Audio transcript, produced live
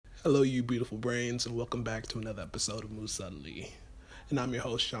Hello, you beautiful brains, and welcome back to another episode of Move Subtly. And I'm your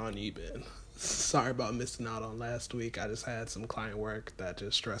host, Sean Eben. Sorry about missing out on last week. I just had some client work that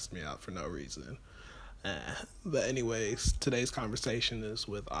just stressed me out for no reason. But anyways, today's conversation is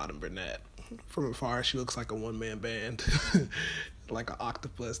with Autumn Burnett. From afar, she looks like a one-man band, like an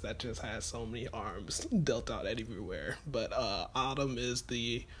octopus that just has so many arms dealt out everywhere. But Autumn is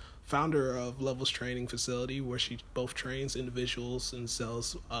the founder of Levels Training Facility, where she both trains individuals and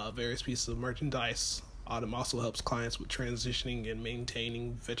sells various pieces of merchandise. Autumn also helps clients with transitioning and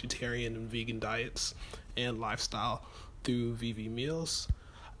maintaining vegetarian and vegan diets and lifestyle through VV Meals.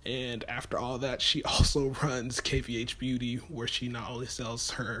 And after all that, she also runs KVH Beauty, where she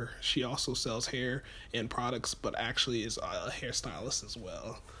also sells hair and products, but actually is a hairstylist as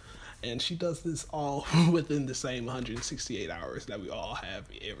well. And she does this all within the same 168 hours that we all have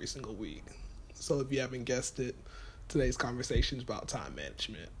every single week. So if you haven't guessed it, today's conversation is about time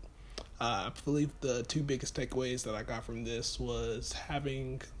management. I believe the two biggest takeaways that I got from this was I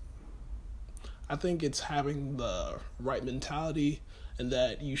think it's having the right mentality and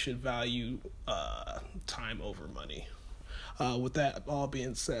that you should value time over money. With that all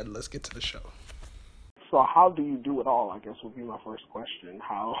being said, let's get to the show. So how do you do it all, I guess, would be my first question.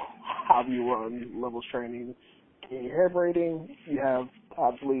 How do you run Levels Training in your hair braiding? You have,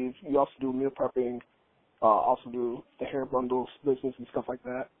 I believe, you also do meal prepping, also do the hair bundles business and stuff like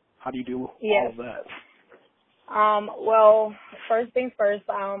that. How do you do all of that? Well, first things first,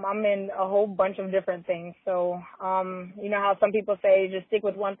 I'm in a whole bunch of different things. So, you know how some people say just stick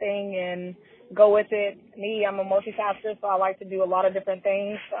with one thing and go with it. Me, I'm a multitasker, so I like to do a lot of different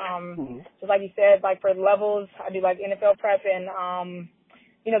things. Just like you said, like for Levels, I do like NFL prep and,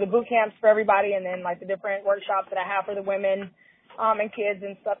 you know, the boot camps for everybody and then like the different workshops that I have for the women, and kids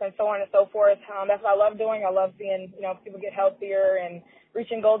and stuff and so on and so forth. That's what I love doing. I love seeing, you know, people get healthier and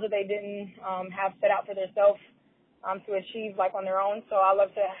reaching goals that they didn't, have set out for themselves. To achieve like on their own. So I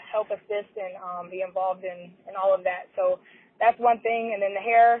love to help assist and be involved in all of that. So that's one thing. And then the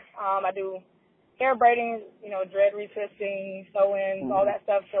hair, I do hair braiding, you know, dread retwisting, sew-ins, all that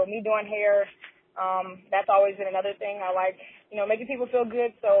stuff. So me doing hair, that's always been another thing. I like, you know, making people feel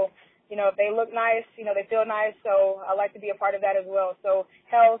good. So, you know, if they look nice, you know, they feel nice. So I like to be a part of that as well. So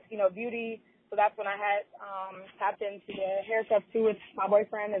health, you know, beauty. So that's when I had tapped into the hair stuff too with my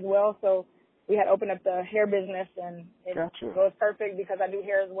boyfriend as well. So we had opened up the hair business, and it goes perfect because I do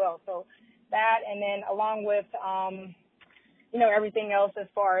hair as well. So that, and then along with, you know, everything else as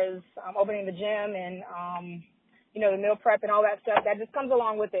far as opening the gym and, you know, the meal prep and all that stuff, that just comes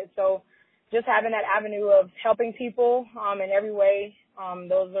along with it. So just having that avenue of helping people in every way,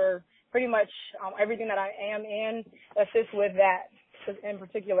 those are pretty much everything that I am in assists with that in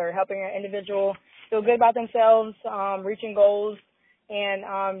particular, helping an individual feel good about themselves, reaching goals,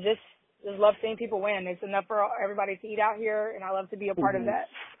 and just love seeing people win. It's enough for everybody to eat out here, and I love to be a part of that.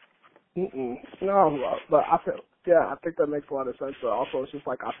 No, but I think that makes a lot of sense. But also, it's just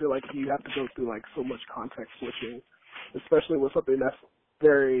like I feel like you have to go through like so much context switching, especially with something that's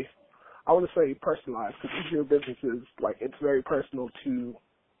very, I want to say personalized, because each of your businesses, like, it's very personal to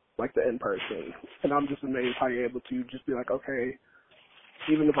like the end person. And I'm just amazed how you're able to just be like, okay,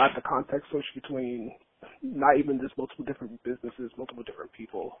 even if I have to context switch between not even just multiple different businesses, multiple different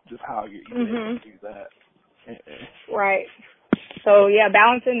people, just how you're able to do that. Right. So yeah,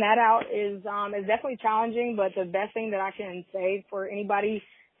 balancing that out is definitely challenging, but the best thing that I can say for anybody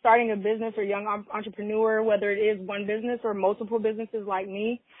starting a business or young entrepreneur, whether it is one business or multiple businesses like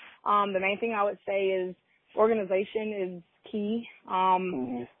me, the main thing I would say is organization is key.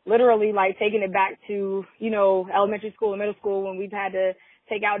 Literally like taking it back to, you know, elementary school and middle school when we've had to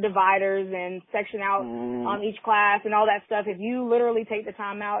take out dividers and section out each class and all that stuff. If you literally take the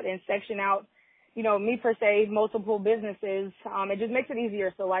time out and section out, you know, me per se, multiple businesses, it just makes it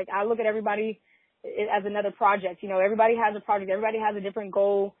easier. So like I look at everybody as another project. You know, everybody has a project. Everybody has a different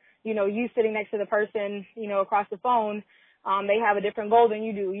goal. You know, you sitting next to the person, you know, across the phone, they have a different goal than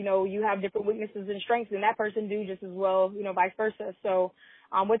you do. You know, you have different weaknesses and strengths than that person do just as well, you know, vice versa. So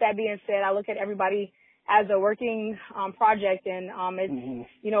with that being said, I look at everybody as a working project, and it's,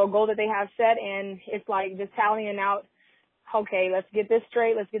 you know, a goal that they have set, and it's like just tallying out, okay, let's get this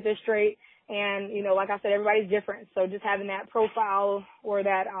straight. And, you know, like I said, everybody's different. So just having that profile or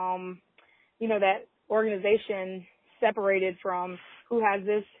that, you know, that organization separated from who has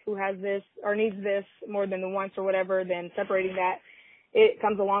this, or needs this more than the once or whatever, then separating that, it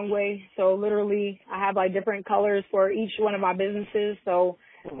comes a long way. So literally I have like different colors for each one of my businesses. So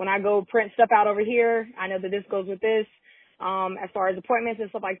when I go print stuff out over here, I know that this goes with this. As far as appointments and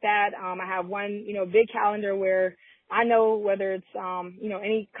stuff like that, I have one, you know, big calendar where I know whether it's,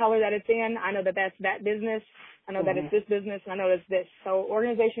 any color that it's in, I know that that's that business. I know that it's this business, and I know it's this. So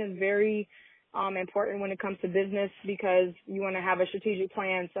organization is very important when it comes to business because you want to have a strategic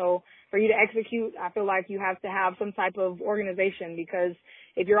plan. So for you to execute, I feel like you have to have some type of organization because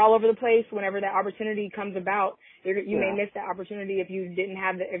if you're all over the place, whenever that opportunity comes about, you may miss that opportunity if you didn't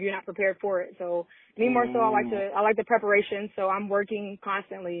have if you're not prepared for it. So me more so, I like the preparation. So I'm working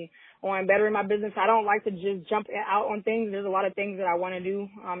constantly on bettering my business. I don't like to just jump out on things. There's a lot of things that I want to do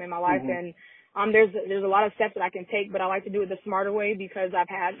in my life, and there's a lot of steps that I can take, but I like to do it the smarter way because I've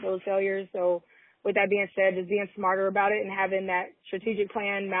had those failures. So with that being said, just being smarter about it and having that strategic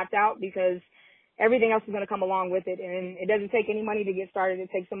plan mapped out because everything else is going to come along with it. And it doesn't take any money to get started. It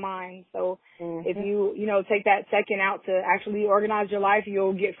takes a mind. So if you take that second out to actually organize your life,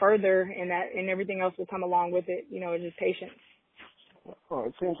 you'll get further and everything else will come along with it. It's just patience. Oh,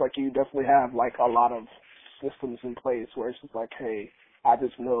 it seems like you definitely have like a lot of systems in place where it's just like, hey, I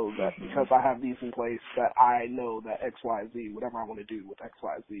just know that because I have these in place that I know that X, Y, Z, whatever I want to do with X,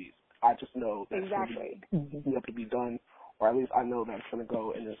 Y, Z, I just know that it's going to be able to be done, or at least I know that it's going to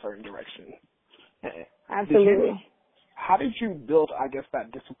go in a certain direction. Absolutely. How did you build, I guess,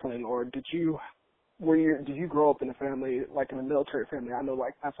 that discipline, or did you grow up in a family, like in a military family? I know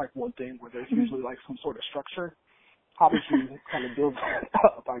like that's like one thing where there's usually like some sort of structure. How did you kind of build that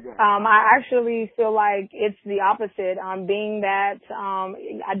up, I guess? I actually feel like it's the opposite. Being that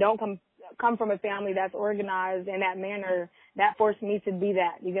I don't come from a family that's organized in that manner, that forced me to be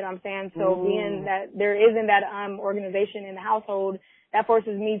that. You get what I'm saying? So being that there isn't that organization in the household, that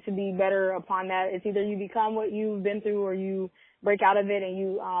forces me to be better upon that. It's either you become what you've been through or you break out of it and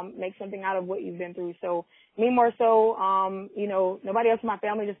you make something out of what you've been through. So me more so, nobody else in my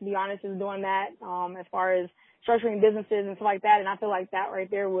family, just to be honest, is doing that as far as structuring businesses and stuff like that. And I feel like that right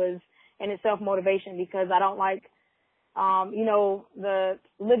there was in itself motivation because I don't like, the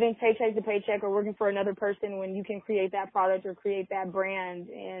living paycheck to paycheck or working for another person when you can create that product or create that brand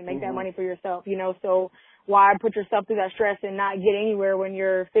and make that money for yourself, So why put yourself through that stress and not get anywhere when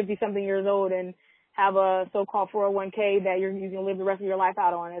you're 50 something years old and have a so-called 401k that you can live the rest of your life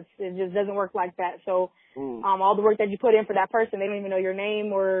out on. It just doesn't work like that. So, all the work that you put in for that person, they don't even know your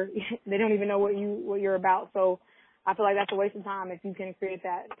name or they don't even know what you're about. So I feel like that's a waste of time if you can create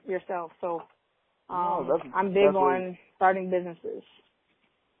that yourself. So, I'm big on starting businesses.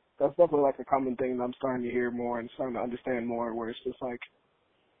 That's definitely like a common thing that I'm starting to hear more and starting to understand more where it's just like,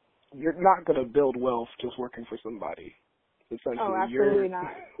 you're not going to build wealth just working for somebody. Essentially, absolutely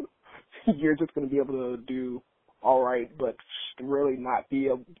not. You're just going to be able to do all right, but really not be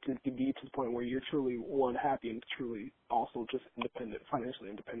able to be to the point where you're truly, one, happy and truly also just independent, financially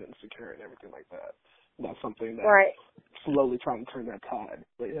independent and secure and everything like that. That's something that slowly trying to turn that tide.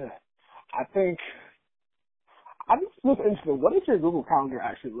 But yeah, I think I just look into what does your Google Calendar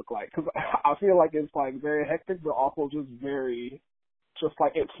actually look like? Because I feel like it's like very hectic, but also just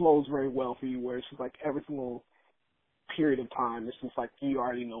like it flows very well for you, where it's just like every single period of time, it's just like you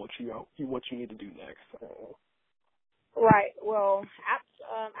already know what you need to do next. Right. Well,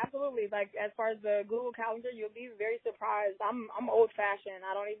 absolutely. Like as far as the Google Calendar, you'll be very surprised. I'm old fashioned.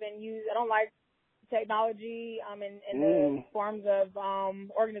 I don't like technology in the forms of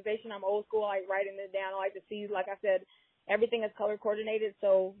organization. I'm old school. I like writing it down. I like to see, like I said, everything is color coordinated.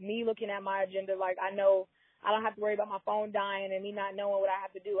 So me looking at my agenda, like I know I don't have to worry about my phone dying and me not knowing what I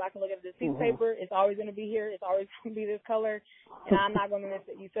have to do. I can look at this piece of paper. It's always going to be here. It's always going to be this color, and I'm not going to miss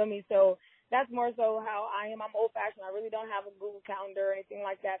it. You feel me? So that's more so how I am. I'm old-fashioned. I really don't have a Google Calendar or anything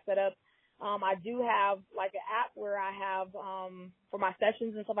like that set up. I do have like an app where I have for my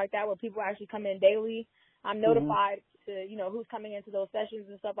sessions and stuff like that where people actually come in daily. I'm notified to, who's coming into those sessions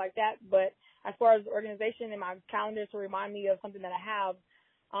and stuff like that. But as far as the organization and my calendar to remind me of something that I have,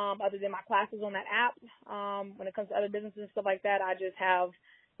 other than my classes on that app, when it comes to other businesses and stuff like that, I just have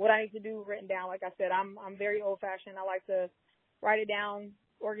what I need to do written down. Like I said, I'm very old-fashioned. I like to write it down,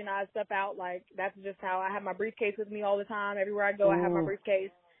 organize stuff out. Like that's just how I have my briefcase with me all the time. Everywhere I go, I have my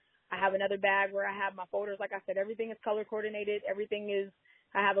briefcase. I have another bag where I have my folders. Like I said, everything is color coordinated.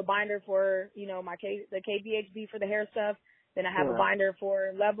 I have a binder for, the KBHB for the hair stuff. Then I have a binder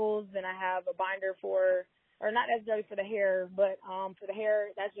for levels. Then I have a binder or not necessarily for the hair, but for the hair,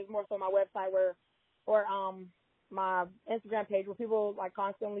 that's just more so my website or my Instagram page where people like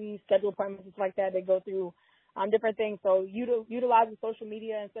constantly schedule appointments and stuff like that. They go through different things. So utilizing social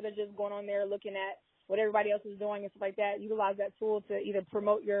media instead of just going on there looking at what everybody else is doing and stuff like that. Utilize that tool to either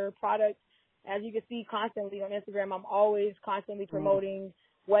promote your product. As you can see constantly on Instagram, I'm always constantly promoting,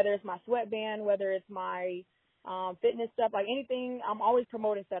 whether it's my sweatband, whether it's my fitness stuff, like anything. I'm always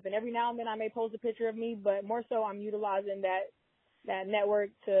promoting stuff, and every now and then I may post a picture of me, but more so I'm utilizing that network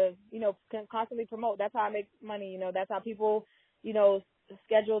to, constantly promote. That's how I make money. That's how people,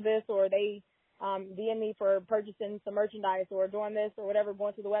 schedule this, or they DM me for purchasing some merchandise or doing this or whatever,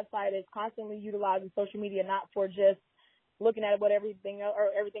 going to the website. Is constantly utilizing social media, not for just looking at what everything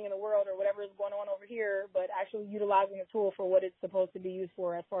in the world or whatever is going on over here, but actually utilizing the tool for what it's supposed to be used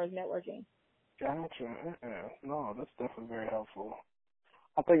for as far as networking. Gotcha. No, that's definitely very helpful.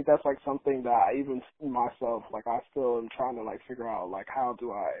 I think that's like something that I, even myself, like I still am trying to like figure out, like how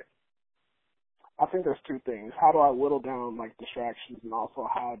do I think there's two things. How do I whittle down like distractions, and also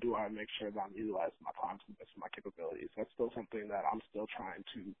how do I make sure that I'm utilizing my time to the best of my capabilities? That's still something that I'm still trying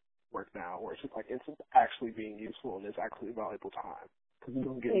to work now, where it's just like it's actually being useful and it's actually valuable time, because you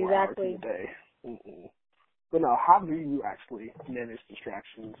don't get more hours in the day. But no, how do you actually manage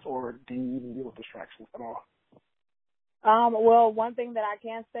distractions, or do you even deal with distractions at all? Well, one thing that I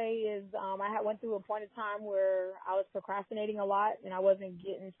can say is I went through a point of time where I was procrastinating a lot and I wasn't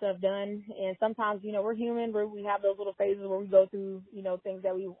getting stuff done. And sometimes, we're human, we have those little phases where we go through, things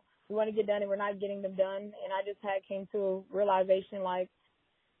that we want to get done and we're not getting them done. And I just came to a realization, like,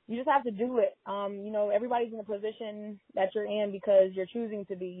 you just have to do it. Everybody's in a position that you're in because you're choosing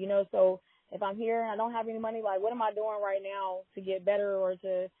to be, so if I'm here and I don't have any money, like, what am I doing right now to get better or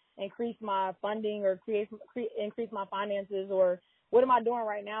to increase my funding or increase my finances, or what am I doing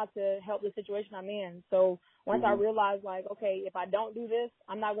right now to help the situation I'm in? So once I realized, like, okay, if I don't do this,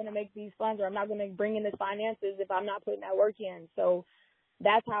 I'm not going to make these funds, or I'm not going to bring in the finances if I'm not putting that work in. So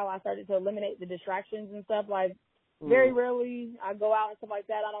that's how I started to eliminate the distractions and stuff. Like, very rarely I go out and stuff like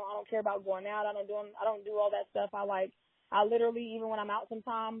that. I don't care about going out. I don't do all that stuff. I literally, even when I'm out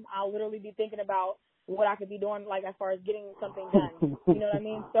sometime, I'll literally be thinking about what I could be doing, like, as far as getting something done. You know what I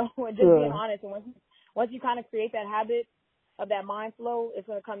mean? So just being honest, and once you kind of create that habit of that mind flow, it's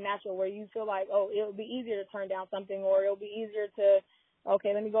going to come natural, where you feel like, oh, it'll be easier to turn down something, or it'll be easier to,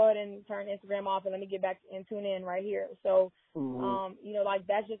 okay, let me go ahead and turn Instagram off and let me get back and tune in right here. So, like,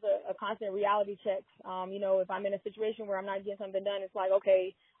 that's just a constant reality check. If I'm in a situation where I'm not getting something done, it's like,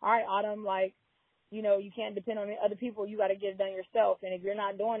 okay, all right, Autumn, like, you can't depend on other people. You got to get it done yourself. And if you're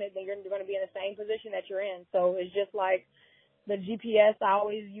not doing it, then you're going to be in the same position that you're in. So it's just like the GPS. I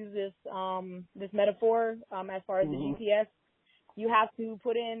always use this metaphor as far as the GPS. You have to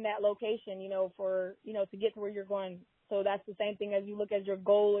put in that location, to get to where you're going. So that's the same thing as you look at your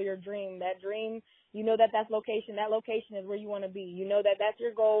goal or your dream. That dream, that's location. That location is where you want to be. That's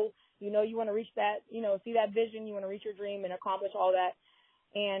your goal. You want to reach that, see that vision. You want to reach your dream and accomplish all that.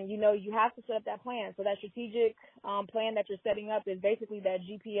 And, you have to set up that plan. So that strategic plan that you're setting up is basically that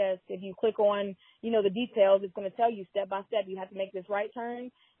GPS. If you click on, the details, it's going to tell you step by step, you have to make this right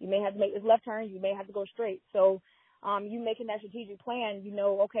turn. You may have to make this left turn. You may have to go straight. So you making that strategic plan,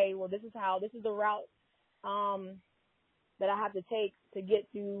 okay, well, this is the route that I have to take to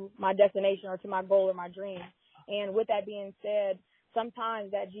get to my destination or to my goal or my dream. And with that being said,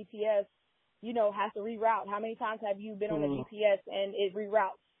 sometimes that GPS, has to reroute. How many times have you been on a GPS and it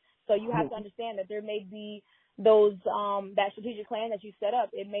reroutes? So you have to understand that there may be those, that strategic plan that you set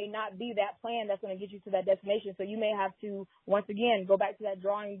up. It may not be that plan that's going to get you to that destination. So you may have to, once again, go back to that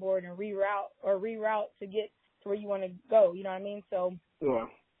drawing board and reroute to get to where you want to go. You know what I mean? So,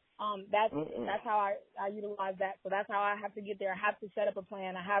 that's how I utilize that. So that's how I have to get there. I have to set up a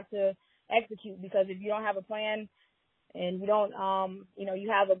plan. I have to execute, because if you don't have a plan, and you don't,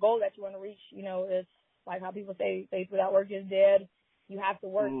 you have a goal that you want to reach, it's like how people say faith without work is dead. You have to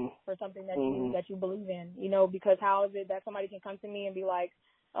work for something that you believe in, because how is it that somebody can come to me and be like,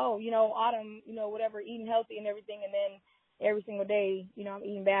 oh, Autumn, whatever, eating healthy and everything, and then every single day, I'm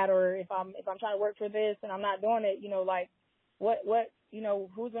eating bad, or if I'm trying to work for this and I'm not doing it, like, what,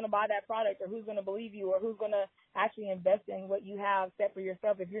 who's going to buy that product, or who's going to believe you, or who's going to actually invest in what you have set for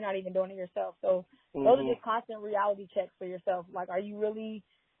yourself if you're not even doing it yourself. So those are just constant reality checks for yourself. Like, are you really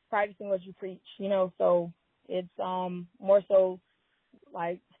practicing what you preach? So it's more so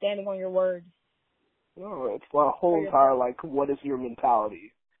like standing on your word. No, it's the whole entire, like, what is your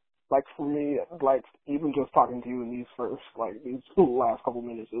mentality? Like, for me, like, even just talking to you in these last couple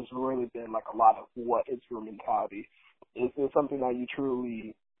minutes, it's really been, like, a lot of what is your mentality. Is it something that you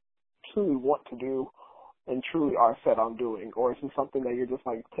truly want to do and truly are set on doing? Or is it something that you're just,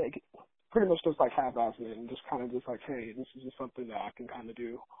 like, pretty much just, like, half-assing it and just kind of just, like, hey, this is just something that I can kind of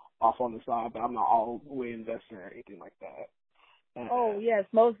do off on the side, but I'm not all the way invested or anything like that? Oh, yes,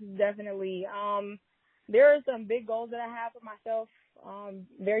 most definitely. There are some big goals that I have for myself,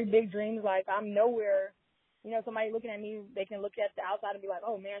 very big dreams. Like, I'm nowhere, somebody looking at me, they can look at the outside and be like,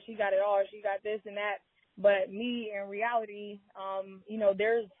 oh, man, she got it all. She got this and that. But me, in reality,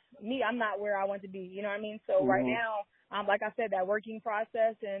 there's me, I'm not where I want to be, you know what I mean? So right now, like I said, that working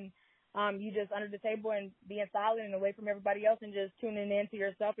process and you just under the table and being silent and away from everybody else and just tuning in to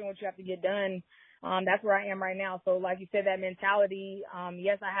yourself and what you have to get done. That's where I am right now. So like you said, that mentality,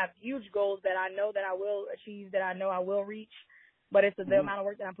 yes, I have huge goals that I know that I will achieve, that I know I will reach, but it's the amount of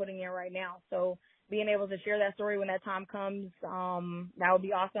work that I'm putting in right now. So being able to share that story when that time comes, that would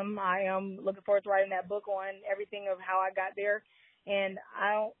be awesome. I am looking forward to writing that book on everything of how I got there. And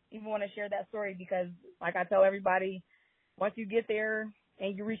I don't even want to share that story because, like I tell everybody, once you get there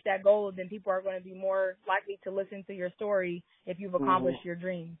and you reach that goal, then people are going to be more likely to listen to your story if you've accomplished your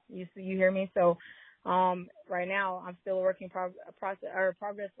dream. You hear me? So right now I'm still a working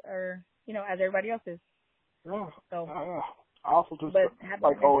progress, or as everybody else is. Yeah. So I also just but have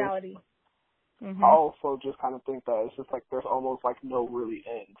that mentality. I also just kind of think that it's just like there's almost like no really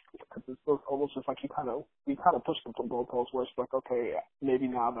end, because it's almost just like we kind of push the goalposts where it's like, okay, maybe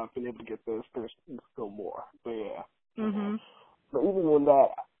now that I've been able to get this, there's still more. But yeah. But even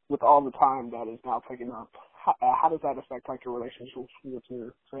with all the time that is now taken up, how does that affect like your relationships with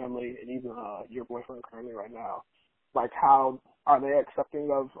your family and even your boyfriend currently right now? Like, how are they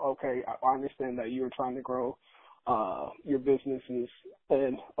accepting of? Okay, I understand that you're trying to grow your businesses,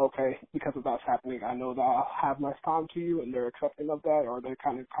 and okay, because of that's happening, I know that I'll have less time to you, and they're accepting of that, or they're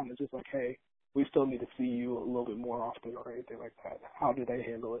kind of just like, hey, we still need to see you a little bit more often, or anything like that. How do they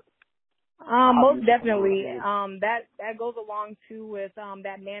handle it? Most definitely. That goes along too with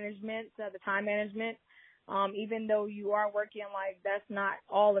that management, the time management. Even though you are working, like, that's not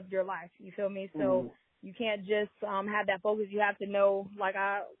all of your life. You feel me? So you can't just have that focus. You have to know, like,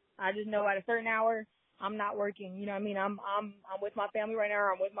 I just know at a certain hour I'm not working. You know what I mean? I'm with my family right now,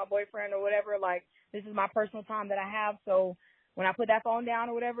 or I'm with my boyfriend or whatever. Like, this is my personal time that I have. So when I put that phone down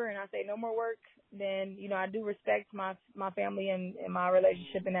or whatever and I say no more work, then, I do respect my family and my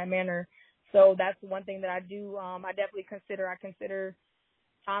relationship in that manner. So that's one thing that I do. I definitely consider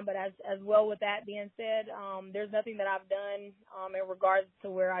time, but as well with that being said, there's nothing that I've done in regards to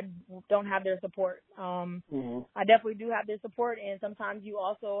where I don't have their support. I definitely do have their support, and sometimes you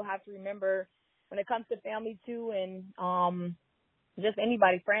also have to remember when it comes to family too, and just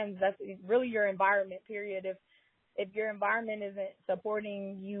anybody, friends, that's really your environment, period. If your environment isn't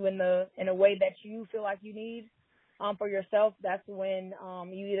supporting you in a way that you feel like you need for yourself, that's when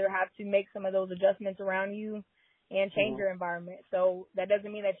you either have to make some of those adjustments around you and change your environment. So that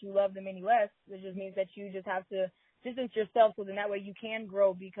doesn't mean that you love them any less. It just means that you just have to distance yourself, so then that way you can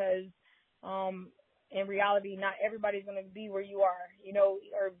grow, because in reality, not everybody's going to be where you are,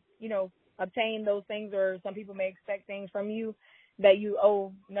 or obtain those things, or some people may expect things from you that you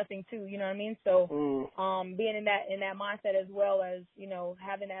owe nothing to, you know what I mean? So being in that mindset, as well as,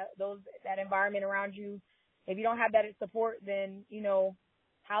 having that environment around you. If you don't have that support, then,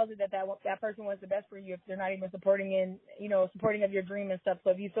 how is it that person wants the best for you if they're not even supporting of your dream and stuff?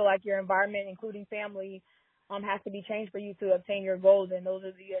 So if you feel like your environment, including family, has to be changed for you to obtain your goals, and those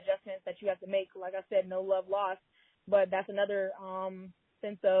are the adjustments that you have to make. Like I said, no love lost, but that's another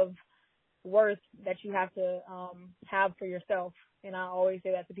sense of worth that you have to have for yourself. And I always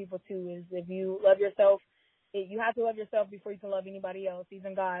say that to people too, is if you love yourself, you have to love yourself before you can love anybody else,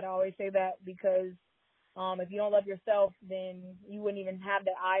 even God. I always say that, because if you don't love yourself, then you wouldn't even have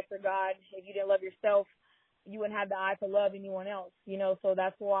the eye for God. If you didn't love yourself, you wouldn't have the eye to love anyone else, so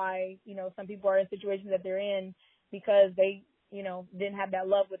that's why, some people are in situations that they're in, because they, didn't have that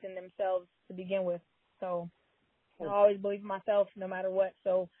love within themselves to begin with. So I always believe in myself no matter what.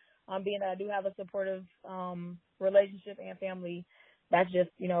 So being that I do have a supportive relationship and family, that's just,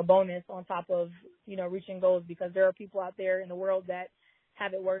 a bonus on top of, reaching goals, because there are people out there in the world that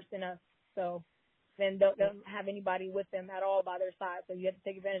have it worse than us. So then don't have anybody with them at all by their side. So you have to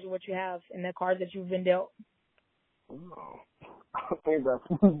take advantage of what you have and the cards that you've been dealt. Oh, I think that's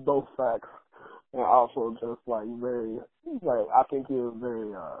both facts. And also just I think you're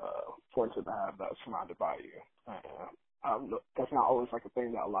very fortunate to have that surrounded by you. That's not always like a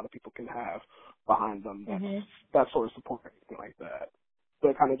thing that a lot of people can have behind them, that sort of support or anything like that. But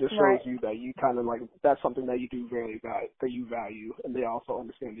it kind of just shows you that you kind of that's something that you do really that you value, and they also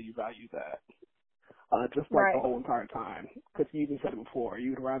understand that you value that. The whole entire time. Because you even said it before,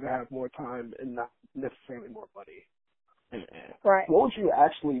 you'd rather have more time and not necessarily more money. Right. What would you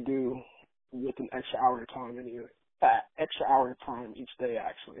actually do with an extra hour of time each day,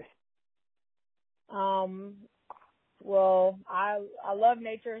 actually? Well, I love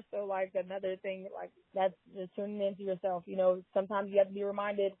nature, so another thing, that's just tuning into yourself. Sometimes you have to be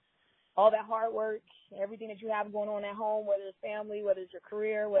reminded all that hard work, everything that you have going on at home, whether it's family, whether it's your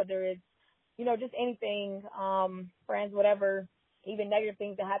career, whether it's just anything, friends, whatever, even negative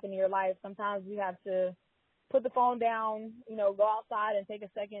things that happen in your life, sometimes you have to put the phone down, go outside and take a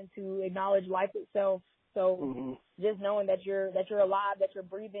second to acknowledge life itself. So just knowing that you're alive, that you're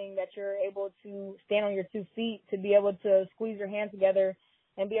breathing, that you're able to stand on your 2 feet, to be able to squeeze your hands together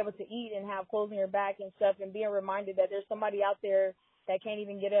and be able to eat and have clothes on your back and stuff, and being reminded that there's somebody out there that can't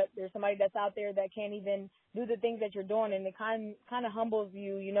even get up. There's somebody that's out there that can't even do the things that you're doing, and it kind of humbles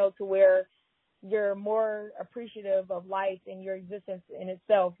you, to where you're more appreciative of life and your existence in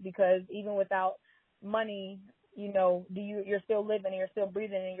itself, because even without money, you're still living and you're still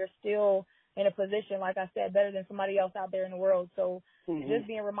breathing and you're still in a position, like I said, better than somebody else out there in the world. So just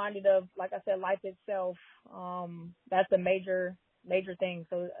being reminded of, like I said, life itself, that's a major thing.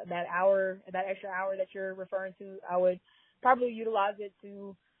 So that extra hour that you're referring to, I would probably utilize it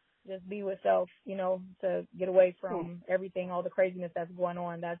to just be with self, to get away from everything, all the craziness that's going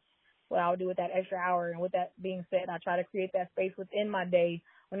on. That's what I would do with that extra hour. And with that being said, I try to create that space within my day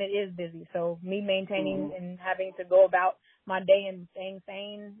when it is busy. So me maintaining and having to go about my day and staying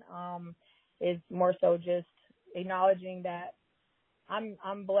sane, is more so just acknowledging that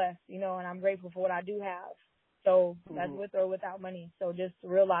I'm blessed, and I'm grateful for what I do have. So that's with or without money. So just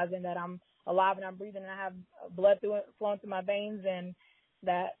realizing that I'm alive and I'm breathing and I have blood flowing through my veins, and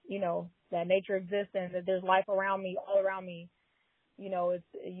that, that nature exists and that there's life around me, all around me. It's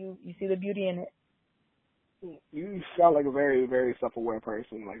you see the beauty in it. You sound like a very, very self-aware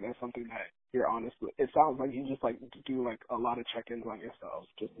person. Like, that's something that you're honest with. It sounds like you just do a lot of check-ins on yourself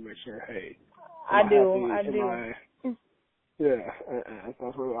just to make sure, hey, I do. Yeah,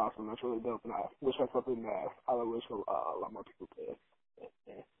 that's really awesome. That's really dope, and I wish that's something that I would wish a lot more people did.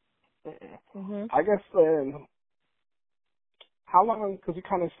 I guess then, how long? Because you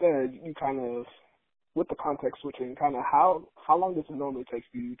kind of said with the context switching, how long does it normally take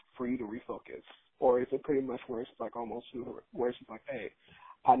for you to refocus, or is it pretty much where it's like almost where it's just like, hey,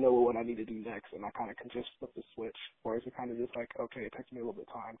 I know what I need to do next, and I kind of can just flip the switch, or is it kind of just like, okay, it takes me a little bit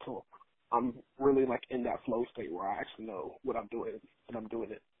of time till I'm really like in that flow state where I actually know what I'm doing, and I'm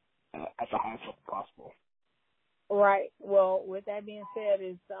doing it at the highest level possible. Right. Well, with that being said,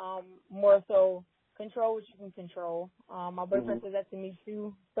 it's more so control what you can control. My boyfriend says that to me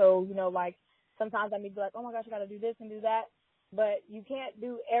too. So, like sometimes I may be like, oh my gosh, I got to do this and do that. But you can't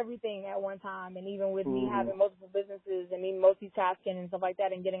do everything at one time. And even with me having multiple businesses and me multitasking and stuff like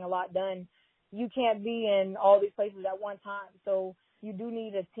that and getting a lot done, you can't be in all these places at one time. So you do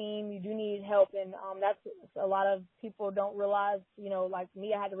need a team. You do need help. And that's a lot of people don't realize, like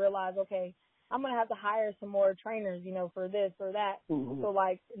me, I had to realize, okay, I'm going to have to hire some more trainers, for this or that. So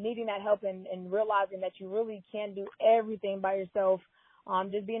like needing that help and realizing that you really can't do everything by yourself.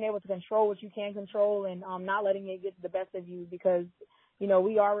 Just being able to control what you can control and not letting it get the best of you, because,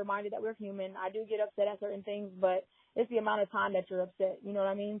 we are reminded that we're human. I do get upset at certain things, but it's the amount of time that you're upset. You know what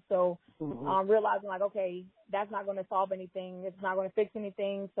I mean? So realizing like, okay, that's not going to solve anything. It's not going to fix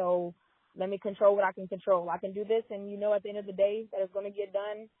anything. So let me control what I can control. I can do this, and at the end of the day that it's going to get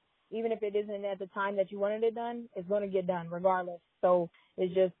done. Even if it isn't at the time that you wanted it done, it's going to get done regardless. So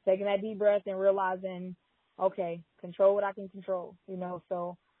it's just taking that deep breath and realizing, okay, control what I can control,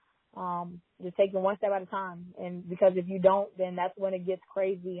 so just taking one step at a time. And because if you don't, then that's when it gets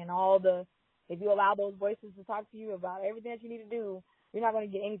crazy, and if you allow those voices to talk to you about everything that you need to do, you're not going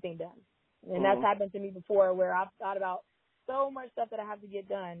to get anything done. And that's happened to me before, where I've thought about so much stuff that I have to get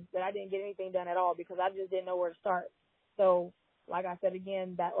done that I didn't get anything done at all because I just didn't know where to start. So like I said,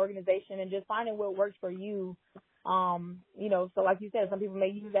 again, that organization and just finding what works for you. So like you said, some people may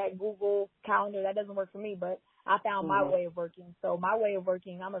use that Google Calendar. That doesn't work for me, but I found my way of working. So my way of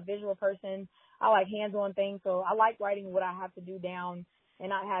working, I'm a visual person. I like hands-on things. So I like writing what I have to do down and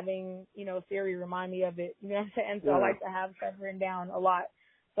not having, Siri remind me of it. You know what I'm saying? So I like to have stuff written down a lot.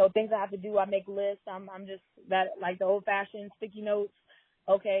 So things I have to do, I make lists. I'm just that, like the old-fashioned sticky notes.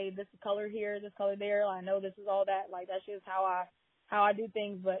 Okay, this color here, this color there. I know this is all that. Like that's just how I do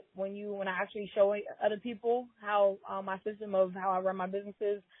things. But when I actually show other people how my system of how I run my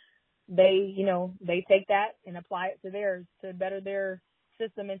businesses, they take that and apply it to theirs to better their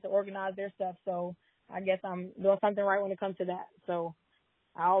system and to organize their stuff. So I guess I'm doing something right when it comes to that. So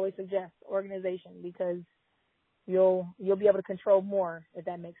I always suggest organization, because you'll be able to control more, if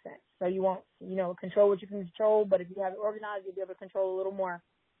that makes sense. So you won't, control what you can control, but if you have it organized, you'll be able to control a little more.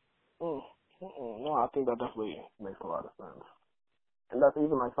 No, I think that definitely makes a lot of sense. And that's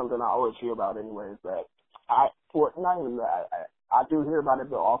even like something I always hear about anyways, that not even that, I do hear about it,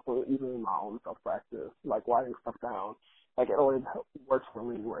 but also even in my own self-practice, like writing stuff down, like it always works for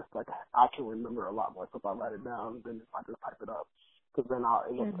me where it's like I can remember a lot more if I write it down than if I just type it up. because then I'll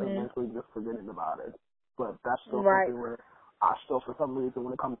end up Mhm. eventually just forgetting about it. But that's still Right. something where I still, for some reason,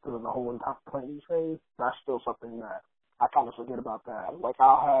 when it comes to the whole entire planning phase, that's still something that I kind of forget about that. Like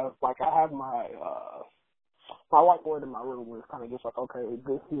I have my whiteboard in my room where it's kind of just like, okay,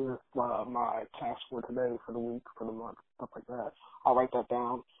 this is my task for today, for the week, for the month, stuff like that. I'll write that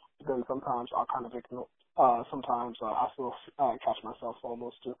down. Then sometimes I'll kind of ignore. Sometimes I still catch myself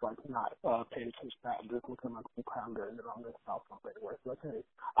almost just like not paying attention to that and just looking at my Google calendar and then I'll miss out something where it's like, hey,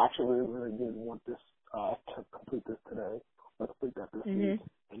 I actually really did want this to complete this today. Let's complete that this week. Mhm.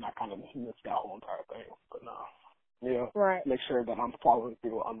 And I kind of miss that whole entire thing. But no, yeah, Right. make sure that I'm following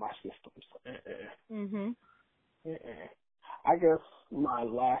through on my systems. Mhm. I guess my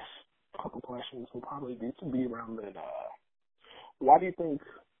last couple questions will probably be around that. Why do you think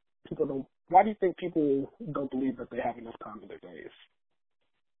Why do you think people don't believe that they have enough time in their days?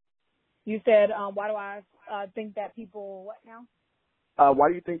 You said, why do I think that people what now? Why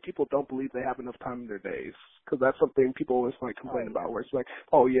do you think people don't believe they have enough time in their days? Because that's something people always like complain about, where it's like,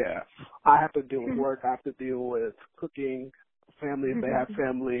 oh yeah, I have to deal with work, I have to deal with cooking, family if they have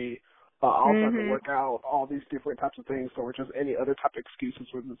family. I also have to work out, all these different types of things, or just any other type of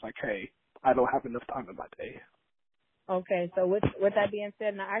excuses where it's like, hey, I don't have enough time in my day. Okay, so with that being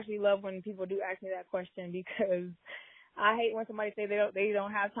said, and I actually love when people do ask me that question because I hate when somebody say they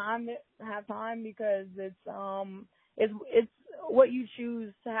don't have time because it's what you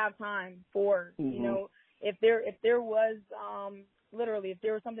choose to have time for. Mm-hmm. You know, if there was literally if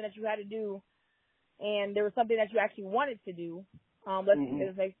there was something that you had to do and there was something that you actually wanted to do, let's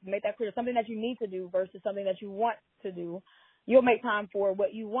make that clear, something that you need to do versus something that you want to do. You'll make time for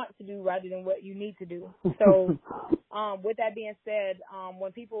what you want to do rather than what you need to do. So, with that being said,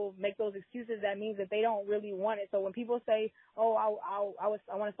 when people make those excuses, that means that they don't really want it. So when people say, "Oh,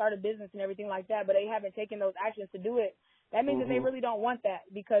 I want to start a business and everything like that," but they haven't taken those actions to do it, that means that they really don't want that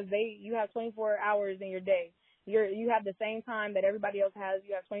because you have 24 hours in your day. You have the same time that everybody else has.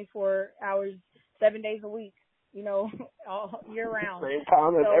 You have 24 hours, 7 days a week. You know, all year round. Same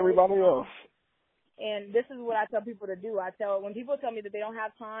time as everybody else. And this is what I tell people to do. When people tell me that they don't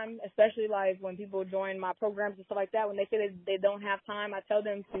have time, especially like when people join my programs and stuff like that, when they say they don't have time, I tell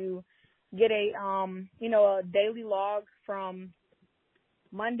them to get a daily log from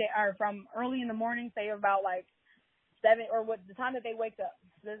Monday or from early in the morning, say about like 7 or the time that they wake up.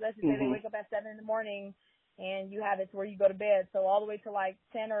 Let's just say they wake up at 7 in the morning and you have it to where you go to bed. So all the way to like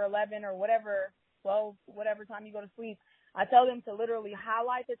 10 or 11 or whatever, 12, whatever time you go to sleep. I tell them to literally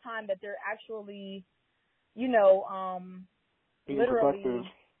highlight the time that they're actually, being productive.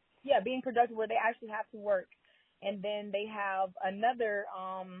 Yeah, being productive where they actually have to work. And then they have another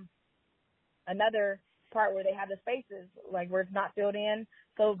part where they have the spaces, like where it's not filled in.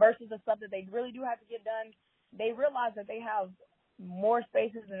 So versus the stuff that they really do have to get done, they realize that they have more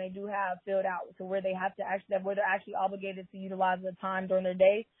spaces than they do have filled out to where they have to where they're actually obligated to utilize the time during their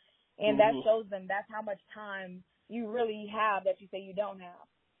day. And that shows them that's how much time you really have that you say you don't have.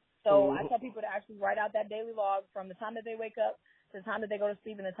 So I tell people to actually write out that daily log from the time that they wake up to the time that they go to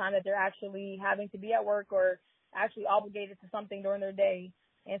sleep and the time that they're actually having to be at work or actually obligated to something during their day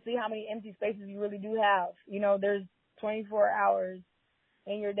and see how many empty spaces you really do have. You know, there's 24 hours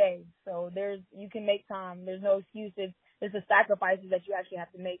in your day. So you can make time. There's no excuses. It's the sacrifices that you actually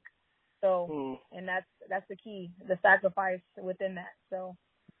have to make. So, and that's the key, the sacrifice within that. So,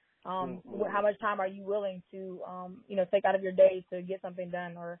 how much time are you willing to, take out of your day to get something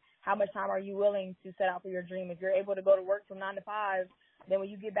done, or how much time are you willing to set out for your dream? If you're able to go to work from 9 to 5, then when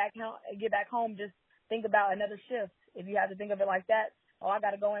you get back home, just think about another shift. If you have to think of it like that, I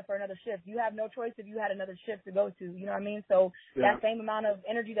got to go in for another shift. You have no choice if you had another shift to go to. You know what I mean? So that same amount of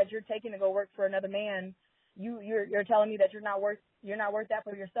energy that you're taking to go work for another man, you're telling me that you're not worth that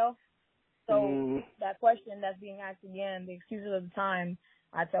for yourself. So that question that's being asked again, the excuses of the time,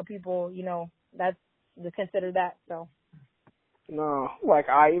 I tell people, that's to consider that. So. No, like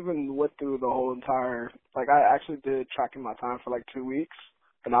I even went through the whole entire, like I actually did tracking my time for like 2 weeks,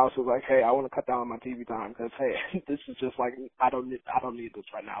 and I was just like, hey, I want to cut down on my TV time because hey, this is just like I don't need this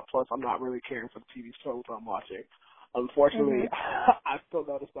right now. Plus, I'm not really caring for the TV shows I'm watching. Unfortunately, I still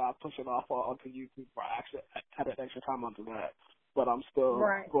noticed that I push it off onto YouTube. I actually added extra time onto that. But I'm still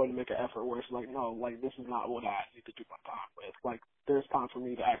going to make an effort where it's like, no, like this is not what I need to do my time with. Like there's time for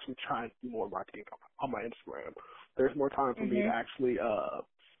me to actually try and do more marketing on my Instagram. There's more time for me to actually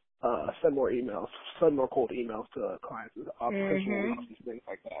send more emails, send more cold emails to clients, potential leads and things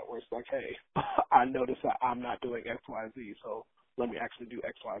like that. Where it's like, hey, I noticed that I'm not doing X, Y, Z, so let me actually do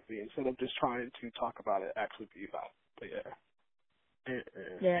X, Y, Z instead of just trying to talk about it, actually be about it. But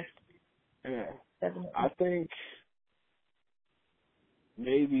yeah. Definitely. I think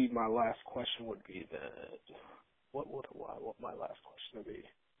maybe my last question would be that, what my last question would be?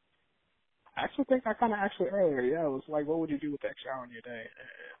 I actually think I kind of asked it earlier. Yeah, it was like, what would you do with the extra hour in your day?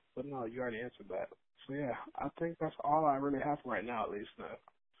 But no, you already answered that. So yeah, I think that's all I really have right now, at least.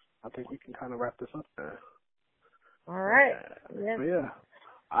 I think we can kind of wrap this up there. All right. Yeah. But yeah,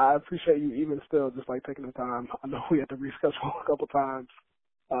 I appreciate you even still just like taking the time. I know we had to reschedule a couple times,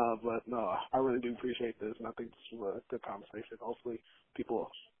 but no, I really do appreciate this, and I think this was a good conversation. Hopefully, people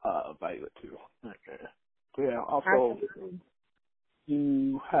value it too. So yeah, also. Absolutely.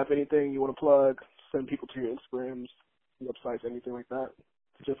 You have anything you want to plug? Send people to your Instagrams, websites, anything like that?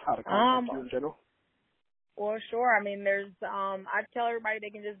 Just how to contact you in general? Well, sure. I mean, there's, I tell everybody they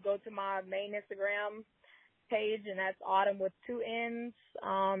can just go to my main Instagram page, and that's Autumn with 2 N's,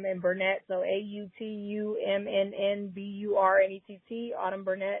 and Burnett, so AutuMNNBURNETT, Autumn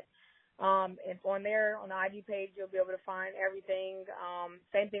Burnett. And on there, on the IG page, you'll be able to find everything.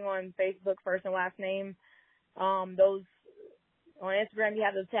 Same thing on Facebook, first and last name. Those on Instagram, you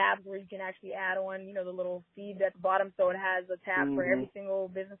have the tabs where you can actually add on, the little feed at the bottom. So it has a tab for every single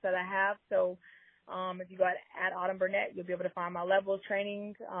business that I have. So if you go at Autumn Burnett, you'll be able to find my levels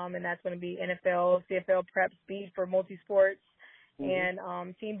training, and that's going to be NFL, CFL prep, speed for multi-sports, and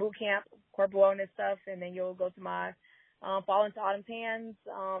team boot camp, corporate wellness stuff. And then you'll go to my Fall into Autumn's Hands.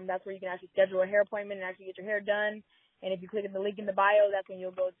 That's where you can actually schedule a hair appointment and actually get your hair done. And if you click on the link in the bio, that's when you'll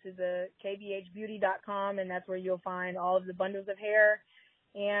go to the kbhbeauty.com, and that's where you'll find all of the bundles of hair.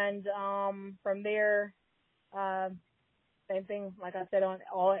 And from there, same thing, like I said,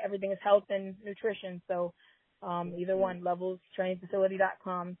 everything is health and nutrition. So either one,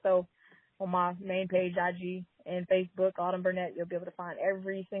 levelstrainingfacility.com. So on my main page, IG and Facebook, Autumn Burnett, you'll be able to find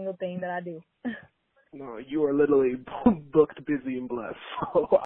every single thing that I do. No, you are literally booked, busy, and blessed. So